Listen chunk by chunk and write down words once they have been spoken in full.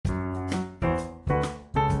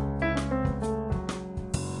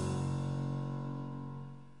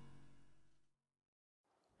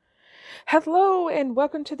Hello and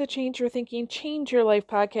welcome to the Change Your Thinking, Change Your Life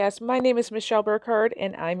podcast. My name is Michelle Burkhardt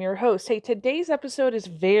and I'm your host. Hey, today's episode is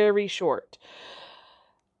very short.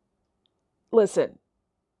 Listen,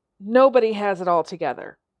 nobody has it all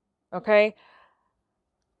together, okay?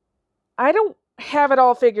 I don't have it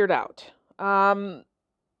all figured out. But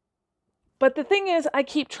the thing is, I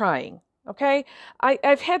keep trying, okay?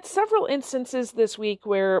 I've had several instances this week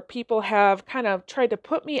where people have kind of tried to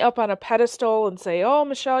put me up on a pedestal and say, oh,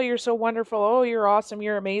 Michelle, you're so wonderful. Oh, you're awesome.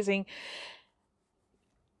 You're amazing.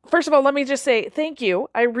 First of all, let me just say thank you.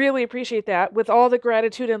 I really appreciate that with all the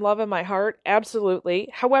gratitude and love in my heart. Absolutely.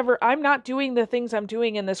 However, I'm not doing the things I'm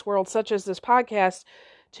doing in this world, such as this podcast,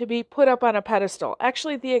 to be put up on a pedestal.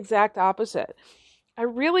 Actually, the exact opposite. I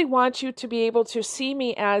really want you to be able to see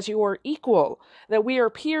me as your equal, that we are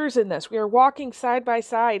peers in this. We are walking side by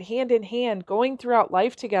side, hand in hand, going throughout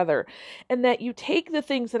life together, and that you take the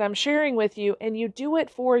things that I'm sharing with you and you do it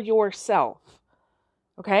for yourself.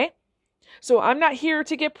 Okay? So I'm not here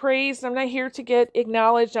to get praised. I'm not here to get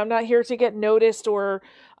acknowledged. I'm not here to get noticed or,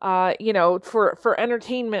 for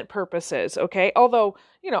entertainment purposes. Okay. Although,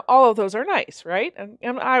 all of those are nice, right?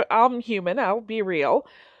 I'm human. I'll be real.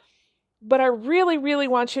 But I really, really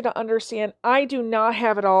want you to understand I do not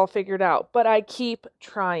have it all figured out, but I keep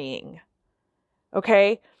trying.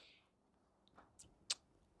 Okay.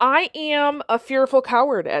 I am a fearful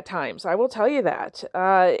coward at times. I will tell you that.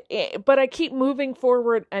 But I keep moving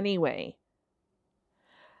forward anyway.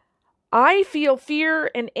 I feel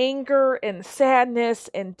fear and anger and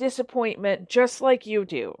sadness and disappointment just like you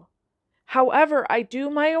do. However, I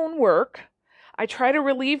do my own work. I try to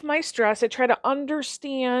relieve my stress. I try to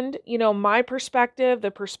understand, my perspective, the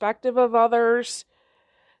perspective of others.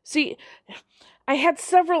 See, I had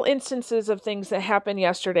several instances of things that happened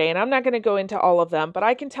yesterday, and I'm not going to go into all of them, but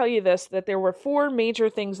I can tell you this, that there were 4 major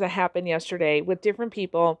things that happened yesterday with different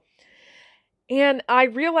people. And I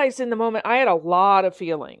realized in the moment I had a lot of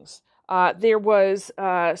feelings. There was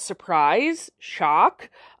surprise, shock,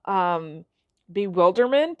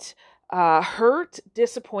 bewilderment, hurt,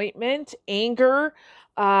 disappointment, anger,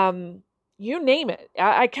 you name it.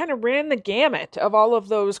 I kind of ran the gamut of all of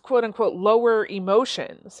those quote unquote lower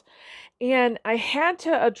emotions. And I had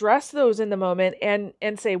to address those in the moment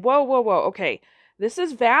and say, whoa, okay, this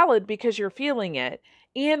is valid because you're feeling it.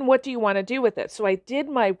 And what do you want to do with it? So I did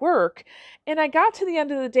my work and I got to the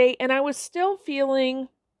end of the day and I was still feeling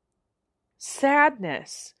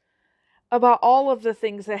sadness about all of the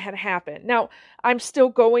things that had happened. Now, I'm still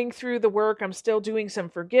going through the work. I'm still doing some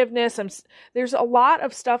forgiveness. There's a lot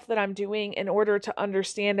of stuff that I'm doing in order to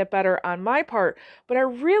understand it better on my part. But I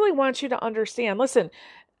really want you to understand, listen,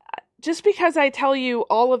 just because I tell you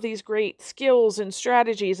all of these great skills and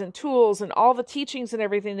strategies and tools and all the teachings and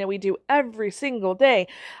everything that we do every single day,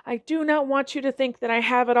 I do not want you to think that I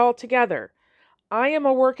have it all together. I am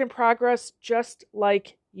a work in progress just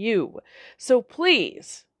like you. So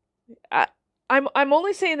please, I'm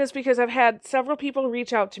only saying this because I've had several people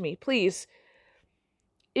reach out to me. Please,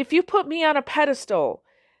 if you put me on a pedestal,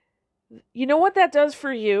 you know what that does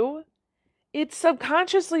for you? It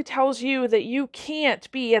subconsciously tells you that you can't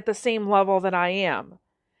be at the same level that I am.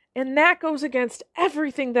 And that goes against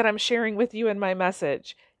everything that I'm sharing with you in my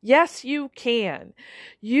message. Yes, you can.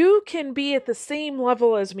 You can be at the same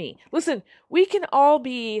level as me. Listen, we can all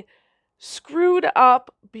be screwed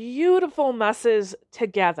up, beautiful messes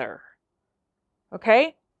together.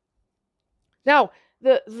 Okay? Now,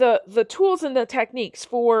 the tools and the techniques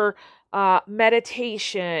for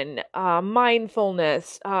meditation,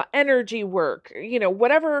 mindfulness, energy work,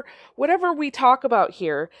 whatever we talk about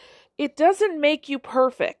here, it doesn't make you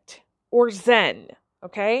perfect or zen,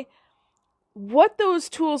 okay? What those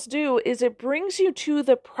tools do is it brings you to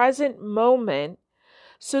the present moment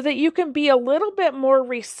so that you can be a little bit more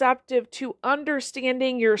receptive to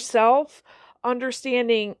understanding yourself,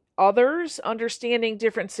 understanding others, understanding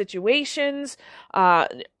different situations,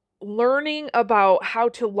 learning about how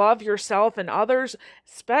to love yourself and others,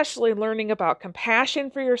 especially learning about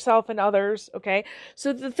compassion for yourself and others, okay?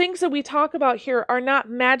 So the things that we talk about here are not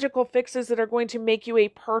magical fixes that are going to make you a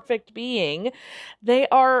perfect being. They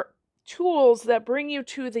are tools that bring you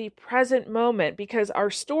to the present moment because our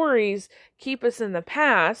stories keep us in the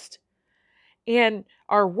past and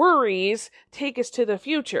our worries take us to the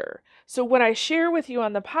future. So what I share with you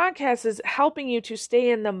on the podcast is helping you to stay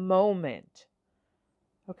in the moment.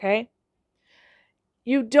 Okay?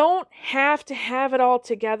 You don't have to have it all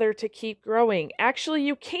together to keep growing. Actually,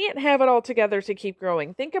 you can't have it all together to keep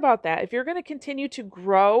growing. Think about that. If you're going to continue to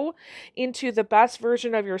grow into the best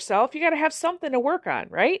version of yourself, you got to have something to work on,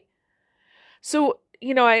 right? So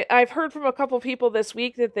I've heard from a couple people this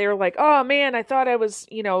week that they're like, oh man, I thought I was,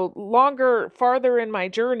 farther in my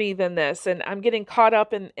journey than this. And I'm getting caught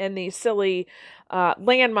up in these silly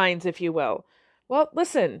landmines, if you will. Well,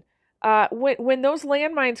 listen, when those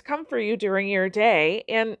landmines come for you during your day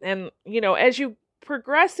and as you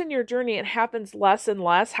progress in your journey, it happens less and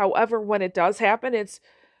less. However, when it does happen, it's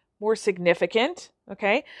more significant.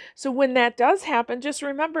 Okay. So when that does happen, just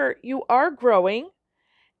remember you are growing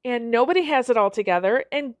and nobody has it all together,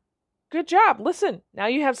 and good job. Listen, now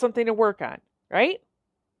you have something to work on, right?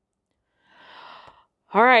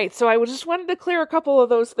 All right. So I just wanted to clear a couple of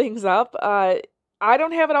those things up. I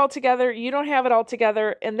don't have it all together. You don't have it all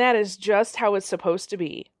together. And that is just how it's supposed to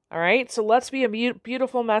be. All right. So let's be a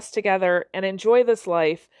beautiful mess together and enjoy this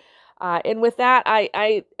life. And with that,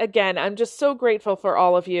 I'm just so grateful for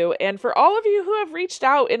all of you and for all of you who have reached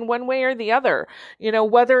out in one way or the other,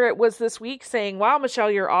 whether it was this week saying, wow, Michelle,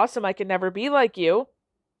 you're awesome. I can never be like you.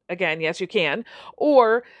 Again, yes, you can.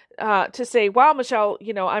 Or to say, wow, Michelle,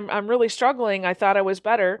 I'm really struggling. I thought I was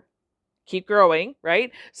better. Keep growing,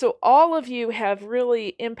 right? So all of you have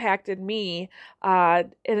really impacted me,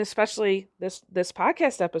 and especially this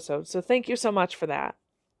podcast episode. So thank you so much for that.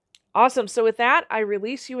 Awesome. So with that, I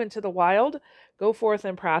release you into the wild. Go forth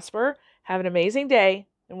and prosper. Have an amazing day,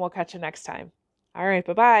 and we'll catch you next time. All right.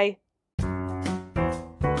 Bye-bye.